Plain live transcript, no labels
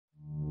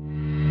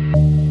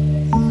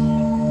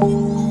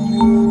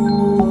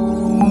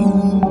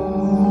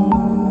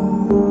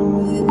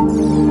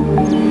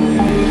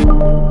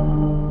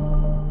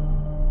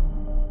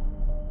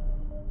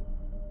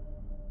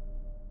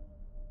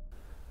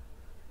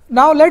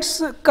Now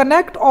let's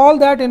connect all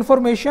that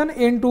information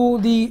into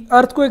the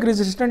earthquake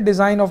resistant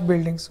design of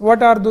buildings.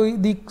 What are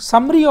the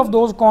summary of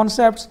those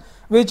concepts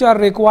which are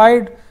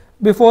required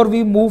before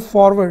we move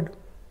forward?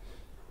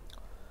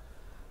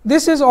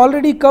 This is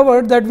already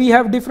covered that we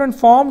have different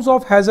forms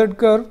of hazard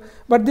curve,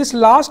 but this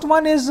last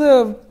one is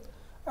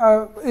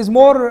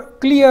more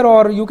clear,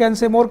 or you can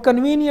say more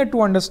convenient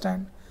to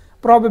understand.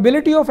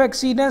 Probability of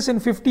exceedance in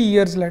 50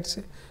 years, let's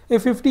say.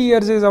 If 50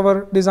 years is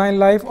our design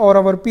life or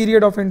our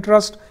period of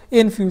interest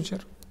in future.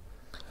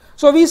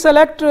 So we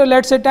select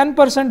let's say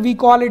 10%, we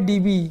call it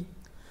DBE.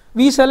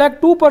 We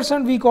select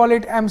 2%, we call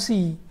it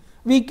MCE.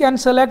 We can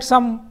select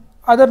some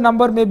other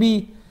number,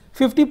 maybe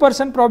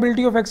 50%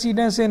 probability of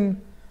exceedance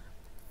in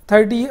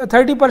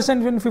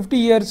 30% in 50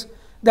 years,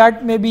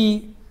 that may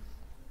be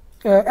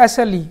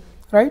SLE,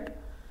 right?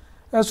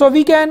 So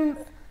we can,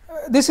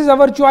 this is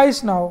our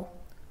choice now.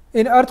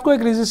 In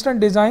earthquake resistant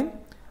design,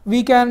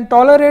 we can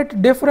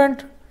tolerate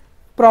different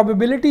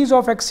probabilities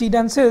of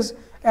exceedances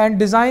and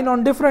design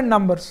on different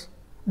numbers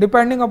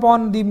depending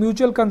upon the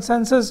mutual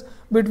consensus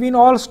between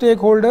all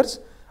stakeholders.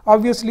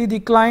 Obviously, the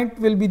client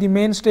will be the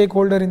main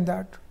stakeholder in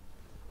that.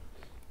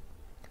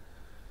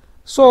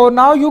 So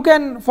now you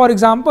can, for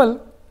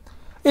example,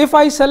 if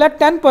I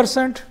select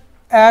 10%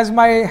 as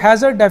my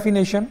hazard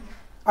definition,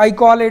 I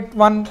call it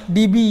 1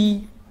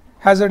 DBE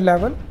hazard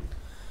level.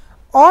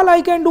 All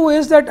I can do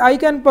is that I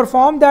can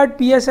perform that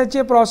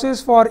PSHA process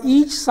for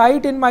each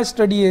site in my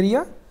study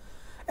area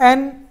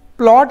and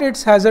plot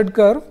its hazard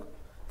curve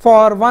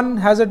for one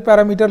hazard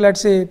parameter,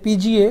 let's say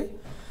PGA,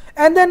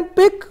 and then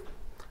pick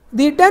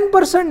the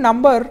 10%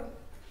 number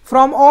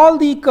from all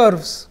the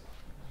curves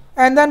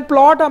and then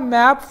plot a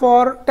map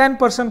for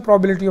 10%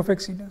 probability of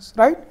exceedance,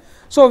 right?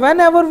 So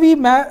whenever we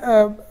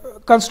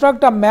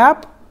construct a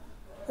map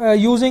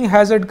using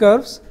hazard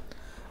curves,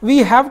 we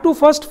have to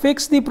first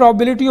fix the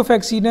probability of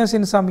exceedance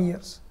in some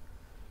years,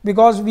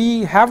 because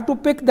we have to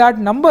pick that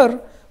number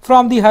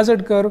from the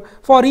hazard curve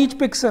for each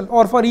pixel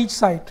or for each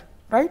site,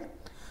 right?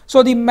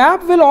 So the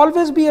map will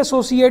always be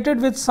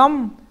associated with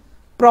some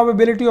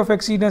probability of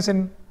exceedance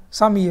in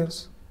some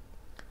years.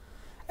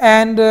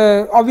 And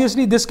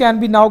obviously this can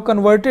be now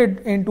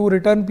converted into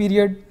return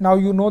period. Now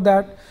you know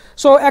that.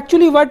 So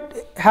actually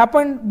what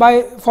happened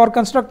for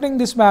constructing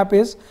this map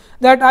is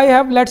that I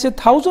have, let's say,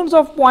 thousands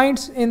of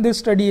points in this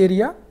study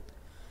area,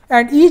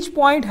 and each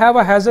point have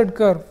a hazard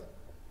curve.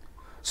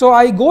 So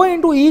I go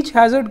into each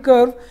hazard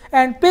curve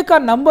and pick a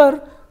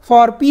number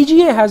for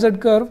PGA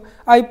hazard curve.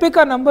 I pick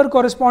a number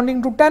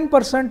corresponding to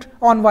 10%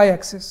 on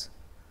y-axis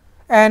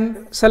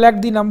and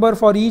select the number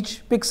for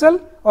each pixel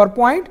or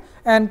point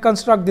and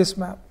construct this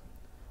map,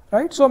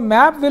 right? So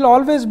map will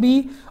always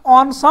be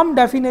on some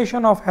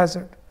definition of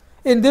hazard.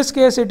 In this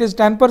case it is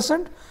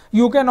 10%.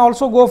 You can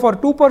also go for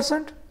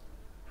 2%.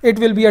 It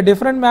will be a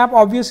different map.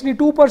 Obviously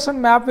 2%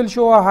 map will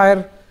show a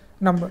higher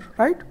number,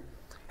 right?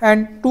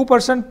 And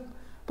 2%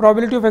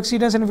 probability of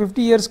exceedance in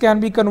 50 years can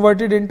be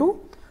converted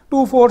into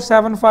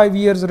 2475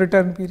 years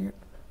return period.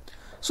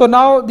 So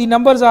now the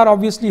numbers are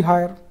obviously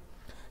higher.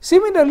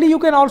 Similarly, you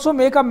can also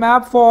make a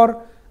map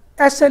for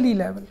SLE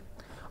level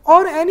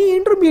or any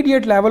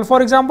intermediate level.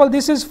 For example,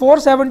 this is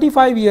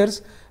 475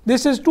 years,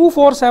 this is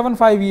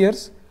 2475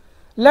 years.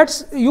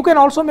 You can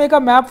also make a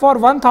map for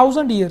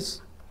 1000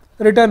 years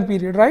return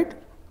period, right?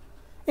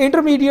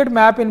 Intermediate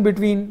map in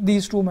between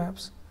these two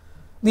maps.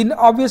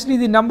 Obviously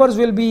the numbers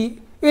will be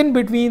in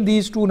between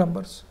these two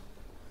numbers.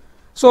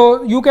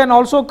 So you can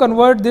also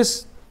convert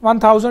this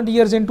 1000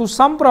 years into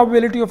some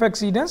probability of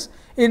exceedance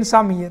in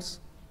some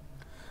years.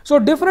 So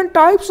different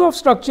types of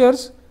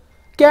structures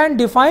can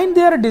define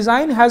their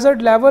design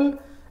hazard level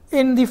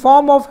in the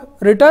form of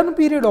return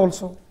period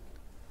also.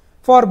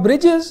 For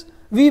bridges,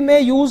 we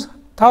may use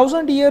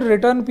 1000-year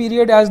return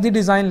period as the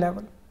design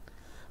level.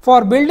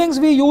 For buildings,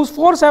 we use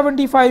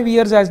 475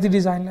 years as the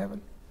design level.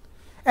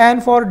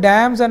 And for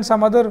dams and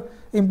some other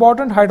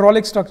important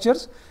hydraulic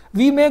structures,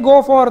 we may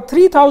go for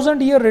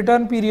 3000-year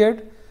return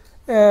period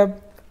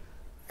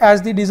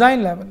as the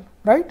design level,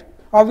 right?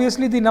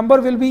 Obviously the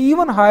number will be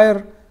even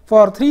higher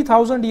for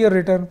 3000-year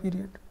return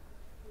period,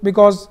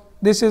 because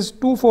this is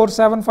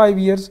 2475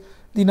 years,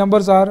 the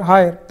numbers are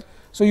higher.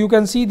 So you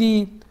can see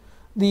the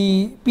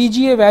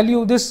PGA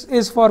value, this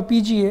is for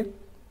PGA,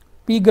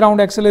 P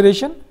ground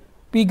acceleration,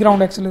 P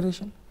ground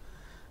acceleration.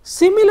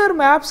 Similar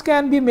maps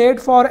can be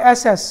made for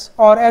SS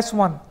or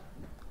S1,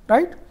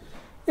 right?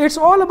 It's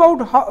all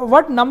about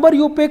what number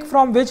you pick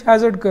from which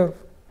hazard curve.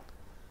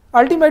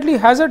 Ultimately,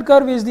 hazard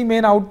curve is the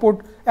main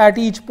output at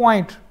each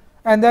point,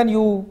 and then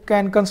you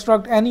can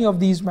construct any of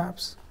these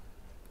maps.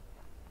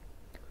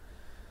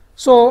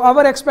 So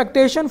our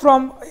expectation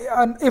from,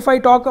 if I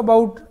talk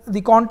about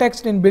the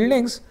context in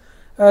buildings,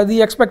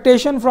 the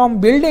expectation from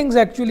buildings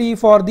actually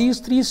for these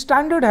three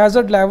standard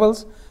hazard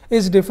levels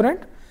is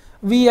different.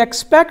 We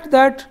expect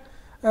that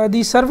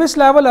the service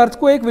level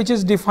earthquake, which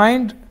is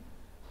defined,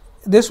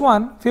 this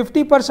one,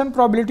 50%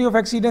 probability of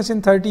exceedance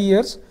in 30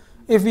 years.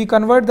 If we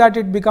convert that,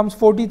 it becomes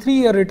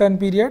 43-year return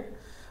period.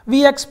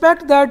 We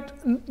expect that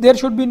there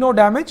should be no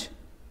damage.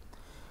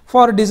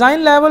 For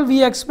design level,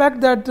 we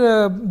expect that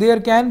there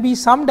can be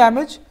some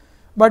damage,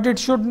 but it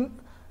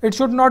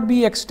should not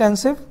be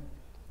extensive.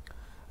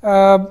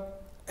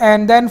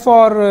 And then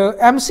for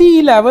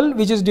MCE level,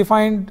 which is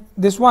defined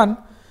this one,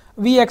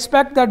 we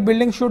expect that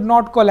building should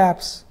not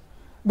collapse,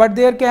 but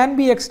there can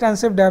be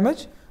extensive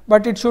damage,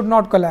 but it should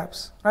not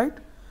collapse, right.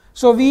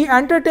 So we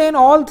entertain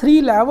all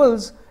three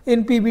levels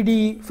in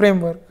PBD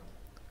framework,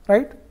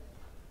 right.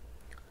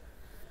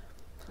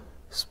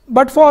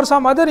 But for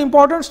some other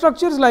important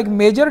structures like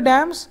major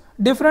dams,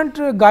 different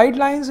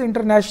guidelines,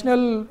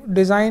 international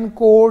design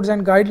codes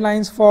and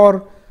guidelines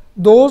for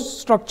those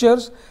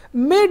structures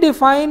may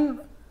define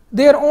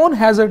their own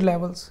hazard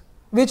levels,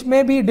 which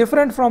may be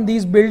different from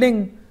these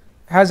building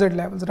hazard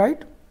levels,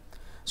 right.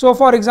 So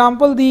for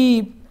example,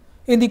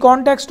 in the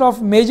context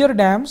of major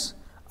dams,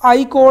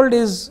 I-code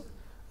is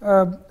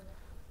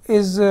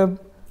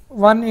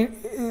one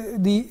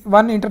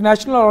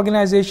international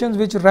organizations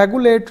which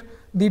regulate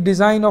the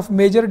design of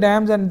major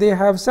dams, and they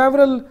have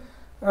several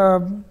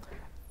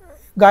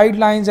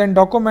guidelines and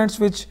documents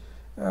which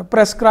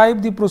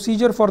prescribe the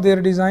procedure for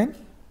their design.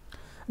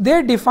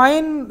 They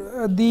define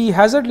the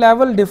hazard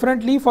level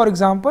differently. For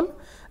example,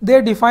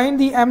 they define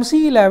the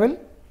MCE level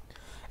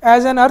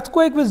as an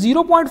earthquake with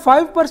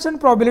 0.5%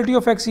 probability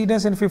of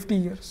exceedance in 50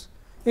 years.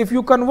 If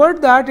you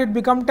convert that, it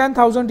becomes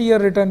 10,000 year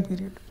return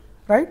period,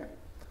 right.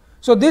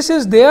 So this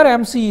is their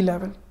MCE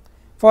level.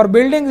 For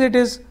buildings, it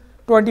is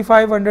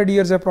 2,500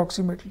 years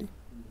approximately.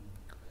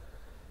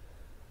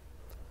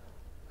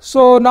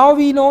 So now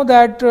we know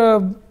that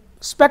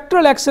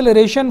spectral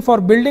acceleration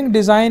for building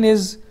design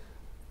is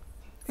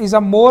a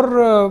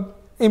more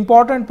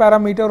important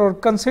parameter, or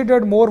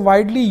considered more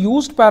widely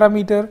used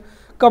parameter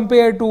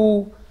compared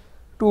to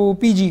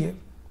PGA.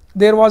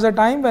 There was a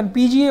time when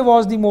PGA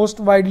was the most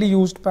widely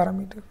used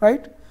parameter,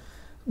 right.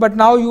 But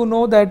now you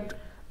know that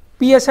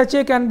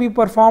PSHA can be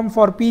performed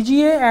for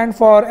PGA and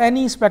for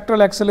any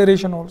spectral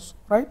acceleration also,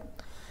 right.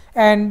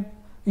 And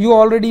you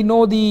already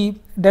know the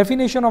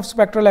definition of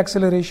spectral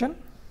acceleration.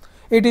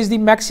 It is the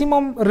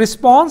maximum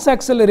response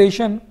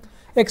acceleration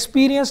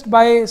experienced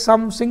by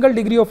some single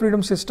degree of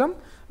freedom system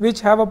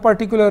which have a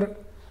particular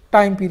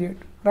time period,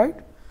 right.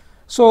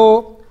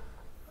 So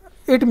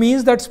it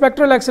means that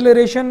spectral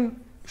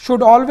acceleration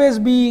should always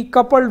be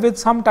coupled with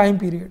some time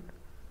period.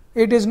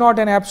 It is not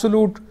an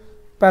absolute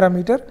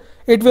parameter.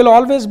 It will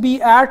always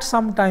be at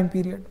some time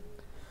period.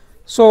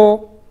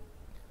 So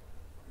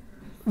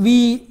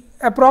we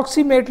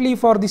approximately,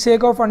 for the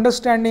sake of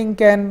understanding,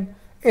 can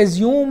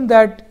assume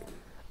that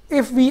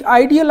if we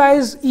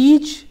idealize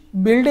each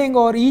building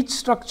or each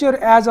structure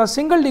as a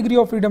single degree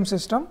of freedom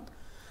system,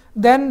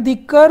 then the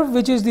curve,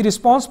 which is the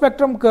response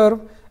spectrum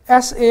curve,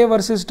 SA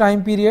versus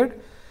time period,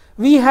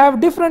 we have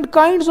different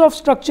kinds of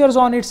structures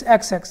on its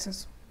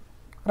x-axis,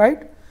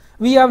 right.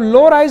 We have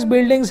low rise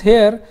buildings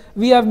here,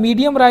 we have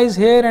medium rise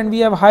here, and we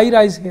have high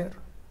rise here,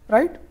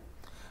 right.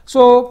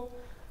 So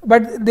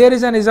but there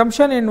is an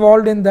assumption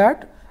involved in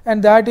that,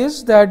 and that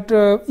is that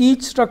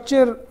each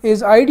structure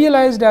is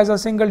idealized as a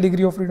single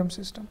degree of freedom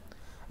system,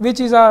 which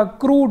is a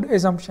crude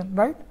assumption,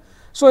 right.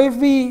 So if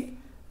we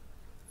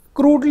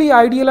crudely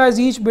idealize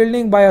each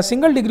building by a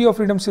single degree of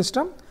freedom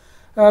system,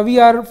 we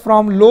are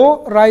from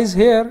low rise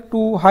here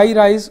to high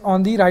rise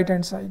on the right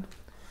hand side,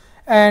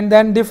 and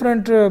then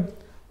different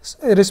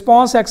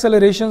response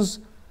accelerations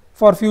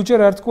for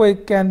future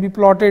earthquake can be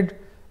plotted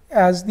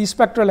as the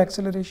spectral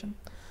acceleration.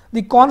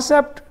 The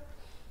concept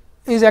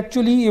is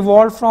actually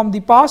evolved from the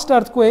past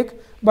earthquake,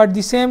 but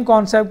the same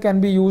concept can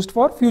be used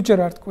for future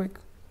earthquake.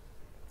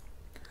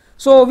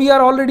 So we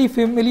are already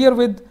familiar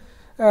with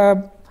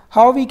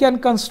how we can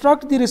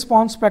construct the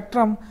response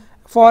spectrum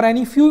for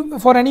any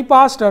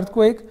past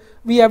earthquake.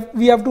 We have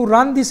to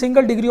run the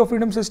single degree of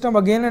freedom system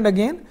again and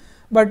again,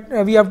 but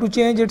we have to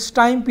change its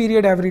time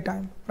period every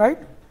time, right,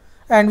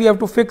 and we have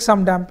to fix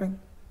some damping.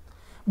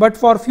 But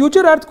for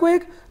future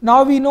earthquake,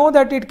 now we know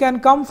that it can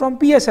come from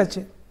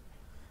PSHA.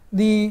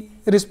 The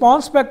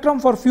response spectrum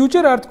for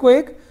future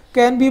earthquake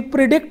can be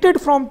predicted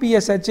from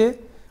PSHA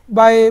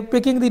by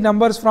picking the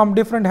numbers from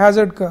different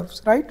hazard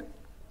curves, right.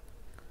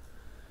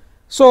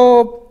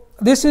 So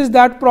this is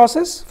that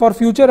process for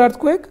future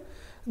earthquake,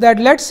 that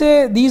let's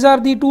say these are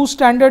the two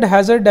standard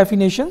hazard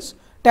definitions,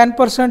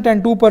 10%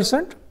 and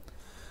 2%.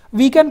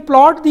 We can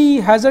plot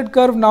the hazard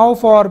curve now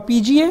for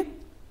PGA,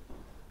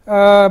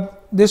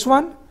 this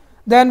one.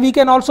 Then we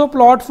can also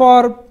plot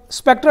for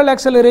spectral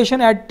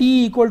acceleration at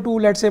t equal to,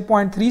 let's say,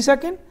 0.3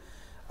 second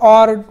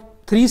or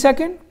 3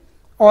 second,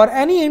 or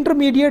any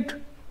intermediate,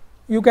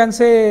 you can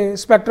say,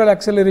 spectral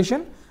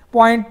acceleration,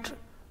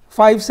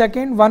 0.5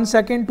 second, 1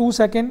 second, 2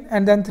 second,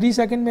 and then 3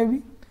 second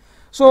maybe.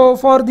 So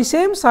for the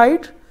same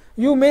site,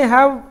 you may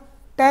have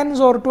 10s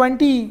or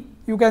 20,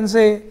 you can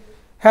say,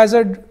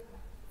 hazard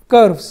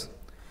curves.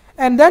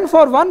 And then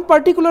for one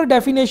particular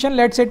definition,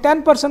 let's say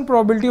 10%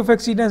 probability of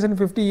exceedance in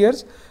 50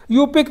 years,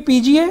 you pick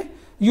PGA,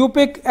 you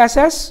pick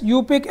SS,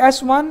 you pick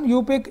S1,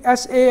 you pick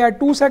SA at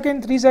 2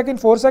 second, 3 second,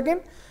 4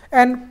 second,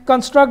 and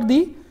construct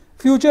the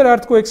future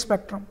earthquake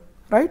spectrum,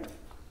 right.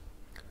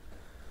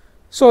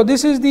 So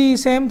this is the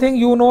same thing,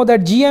 you know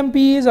that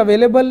GMP is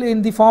available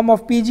in the form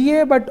of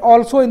PGA, but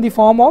also in the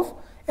form of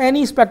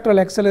any spectral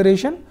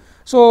acceleration.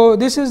 So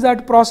this is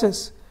that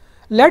process.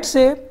 Let's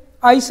say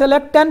I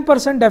select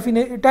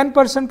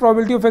 10%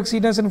 probability of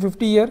exceedance in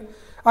 50 year.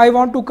 I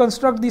want to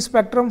construct the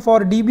spectrum for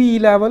DBE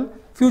level,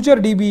 future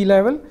DBE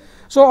level.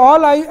 So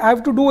all I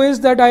have to do is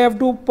that I have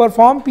to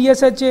perform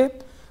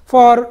PSHA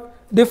for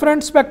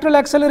different spectral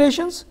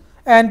accelerations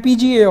and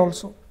PGA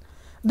also.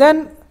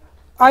 Then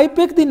I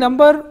pick the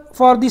number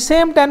for the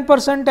same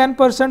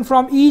 10%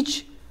 from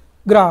each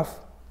graph,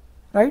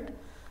 right?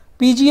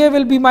 PGA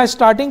will be my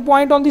starting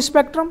point on the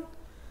spectrum.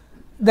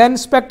 Then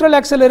spectral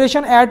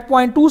acceleration at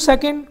 0.2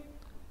 second,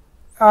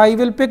 I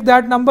will pick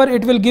that number,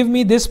 it will give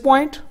me this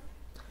point.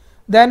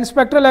 Then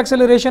spectral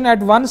acceleration at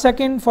 1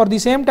 second for the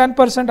same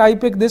 10%, I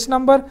pick this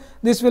number,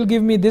 this will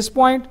give me this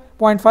point,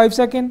 0.5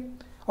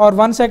 second or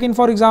 1 second,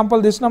 for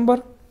example, this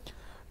number.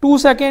 2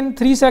 second,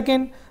 3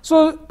 second.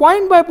 So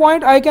point by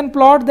point I can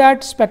plot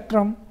that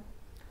spectrum,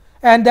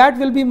 and that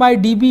will be my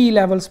DBE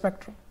level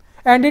spectrum,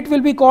 and it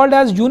will be called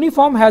as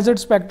uniform hazard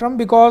spectrum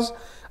because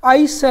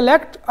I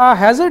select a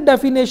hazard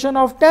definition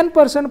of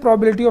 10%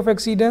 probability of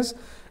exceedance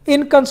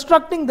in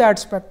constructing that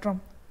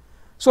spectrum.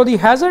 So the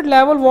hazard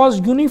level was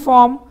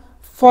uniform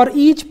for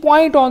each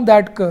point on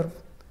that curve.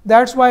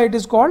 That's why it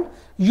is called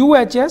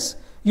UHS,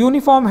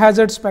 uniform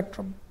hazard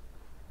spectrum.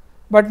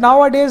 But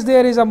nowadays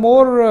there is a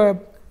more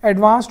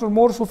advanced or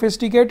more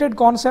sophisticated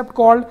concept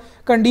called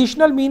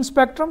conditional mean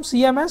spectrum,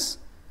 CMS,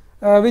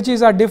 which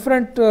is a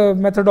different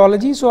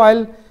methodology. So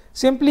I'll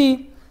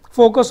simply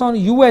focus on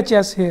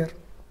UHS here.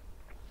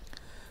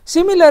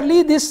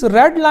 Similarly, this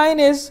red line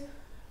is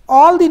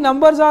all the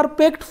numbers are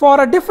picked for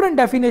a different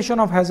definition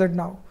of hazard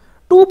now.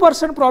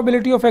 2%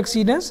 probability of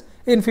exceedance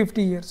in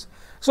 50 years.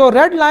 So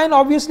red line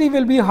obviously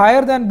will be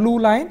higher than blue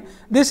line.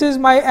 This is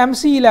my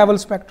MCE level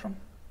spectrum,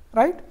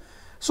 right?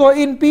 So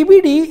in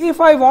PBD, if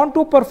I want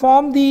to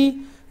perform the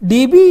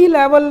DBE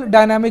level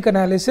dynamic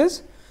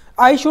analysis,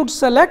 I should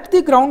select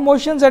the ground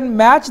motions and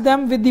match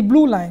them with the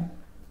blue line,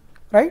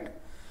 right?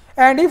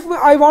 And if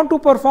I want to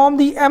perform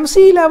the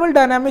MCE level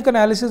dynamic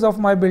analysis of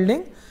my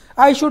building,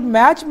 I should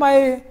match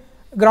my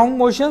ground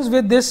motions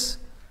with this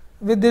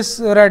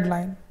red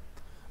line.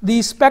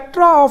 The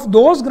spectra of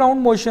those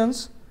ground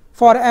motions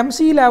for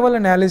MCE level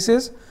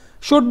analysis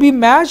should be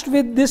matched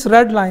with this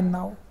red line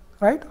now,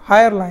 right?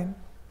 Higher line.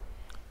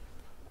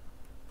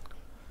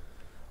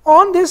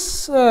 On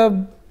this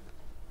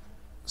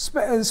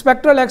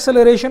spectral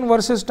acceleration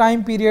versus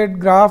time period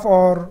graph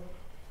or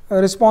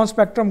response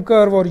spectrum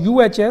curve or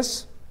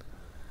UHS,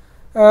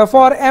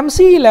 for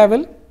MCE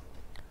level,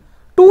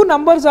 two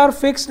numbers are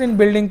fixed in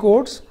building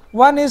codes.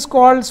 One is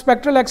called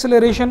spectral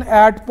acceleration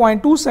at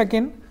 0.2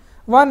 second,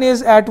 one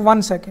is at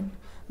 1 second.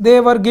 They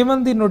were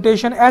given the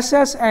notation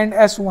SS and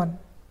S1.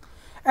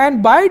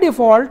 And by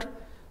default,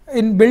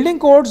 in building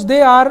codes,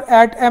 they are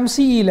at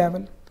MCE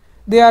level.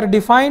 They are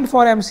defined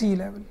for MCE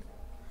level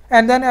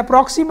and then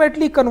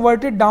approximately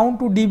converted down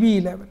to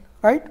DBE level,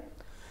 right?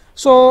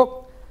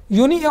 So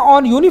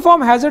on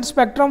uniform hazard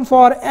spectrum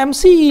for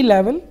MCE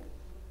level,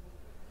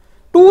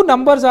 two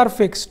numbers are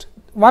fixed.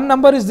 One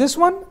number is this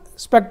one,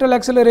 spectral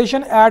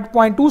acceleration at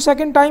 0.2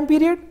 second time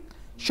period,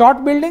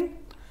 short building,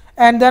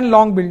 and then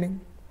long building,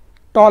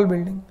 tall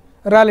building,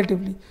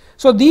 relatively.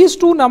 So these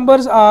two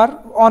numbers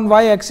are on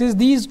y-axis,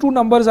 these two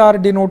numbers are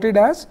denoted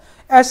as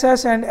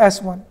SS and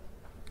S1.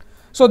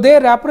 So they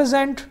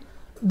represent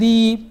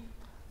the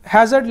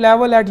hazard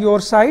level at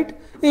your site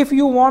if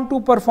you want to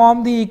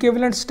perform the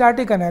equivalent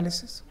static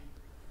analysis.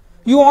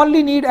 You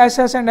only need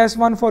SS and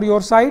S1 for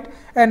your site,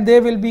 and they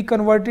will be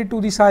converted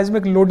to the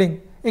seismic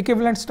loading,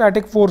 equivalent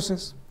static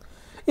forces.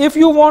 If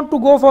you want to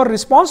go for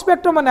response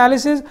spectrum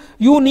analysis,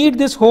 you need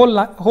this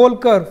whole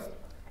curve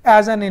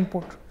as an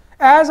input,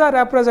 as a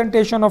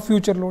representation of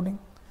future loading.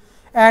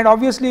 And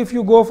obviously if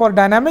you go for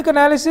dynamic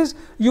analysis,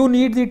 you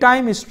need the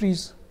time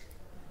histories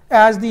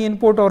as the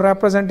input or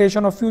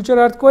representation of future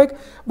earthquake,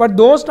 but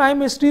those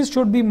time histories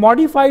should be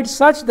modified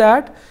such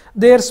that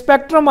their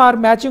spectrum are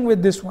matching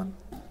with this one,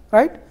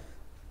 right?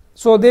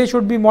 So they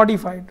should be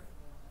modified.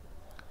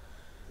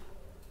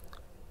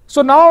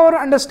 So now our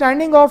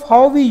understanding of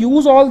how we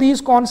use all these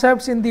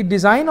concepts in the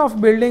design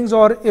of buildings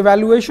or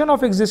evaluation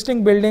of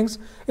existing buildings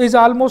is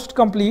almost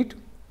complete.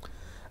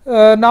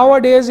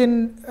 Nowadays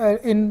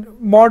in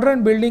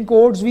modern building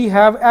codes, we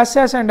have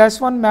SS and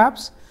S1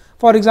 maps.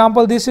 For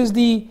example, this is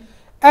the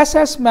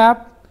SS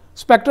map,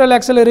 spectral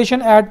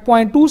acceleration at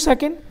 0.2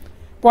 second,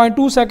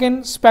 0.2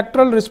 second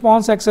spectral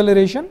response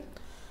acceleration.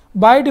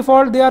 By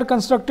default, they are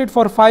constructed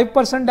for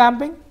 5%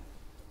 damping.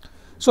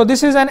 So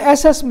this is an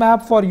SS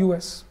map for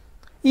US.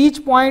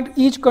 Each point,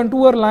 each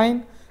contour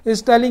line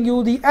is telling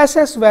you the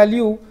SS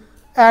value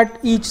at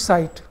each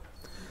site.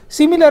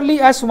 Similarly,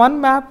 S1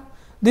 map,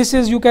 this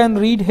is, you can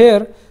read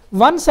here,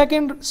 1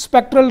 second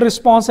spectral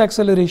response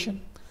acceleration.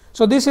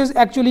 So this is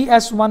actually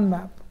S1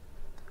 map,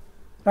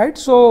 right?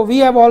 So we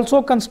have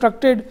also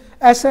constructed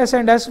SS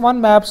and S1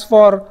 maps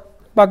for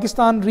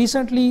Pakistan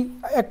recently,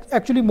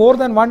 actually more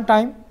than one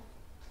time.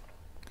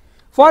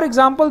 For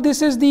example,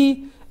 this is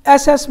the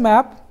SS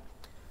map,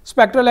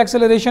 spectral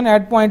acceleration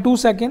at 0.2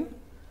 second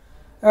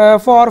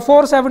for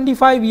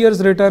 475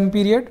 years return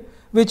period,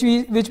 which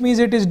means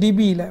it is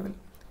DBE level,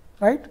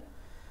 right?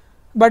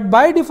 But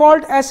by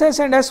default SS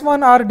and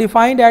S1 are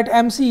defined at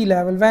MCE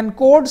level. When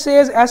code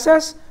says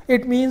SS,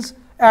 it means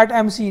at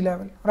MCE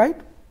level, right?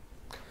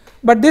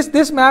 But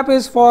this map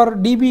is for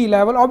DBE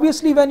level.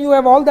 Obviously, when you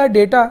have all that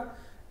data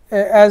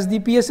as the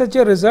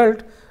PSHA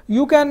result,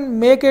 you can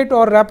make it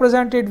or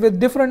represent it with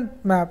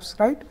different maps,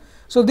 right?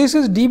 So this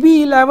is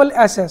DBE level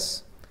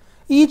SS.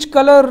 Each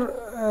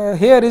color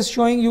here is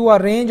showing you a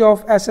range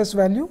of SS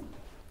value.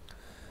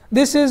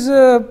 This is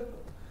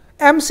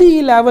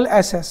MCE level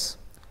SS.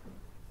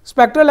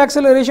 Spectral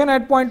acceleration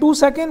at 0.2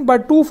 second,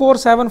 but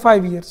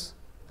 2475 years,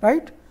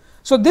 right?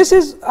 So this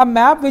is a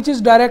map which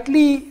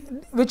directly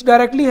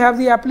have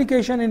the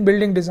application in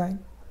building design,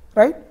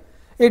 right?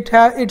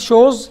 It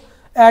shows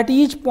at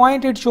each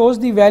point, it shows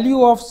the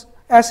value of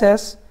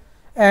SS,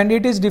 and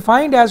it is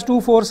defined as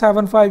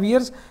 2475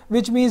 years,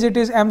 which means it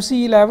is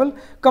MCE level,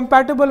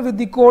 compatible with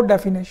the code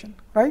definition,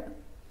 right?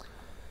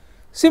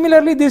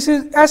 Similarly, this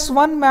is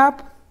S1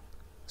 map,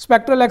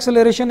 spectral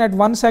acceleration at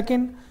 1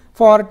 second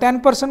for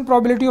 10%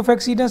 probability of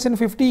exceedance in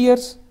 50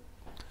 years,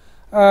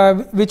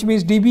 which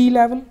means DBE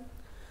level.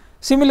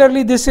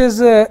 Similarly, this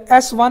is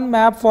S1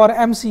 map for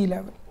MCE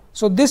level.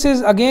 So this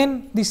is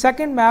again the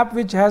second map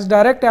which has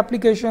direct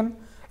application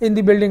in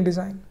the building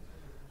design,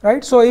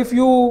 right? So if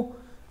you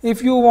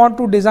want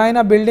to design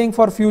a building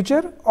for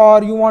future,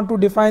 or you want to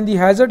define the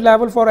hazard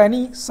level for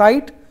any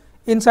site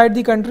inside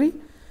the country,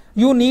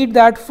 you need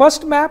that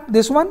first map,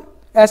 this one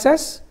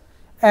SS,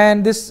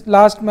 and this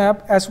last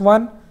map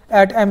S1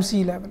 at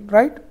MCE level,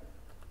 right?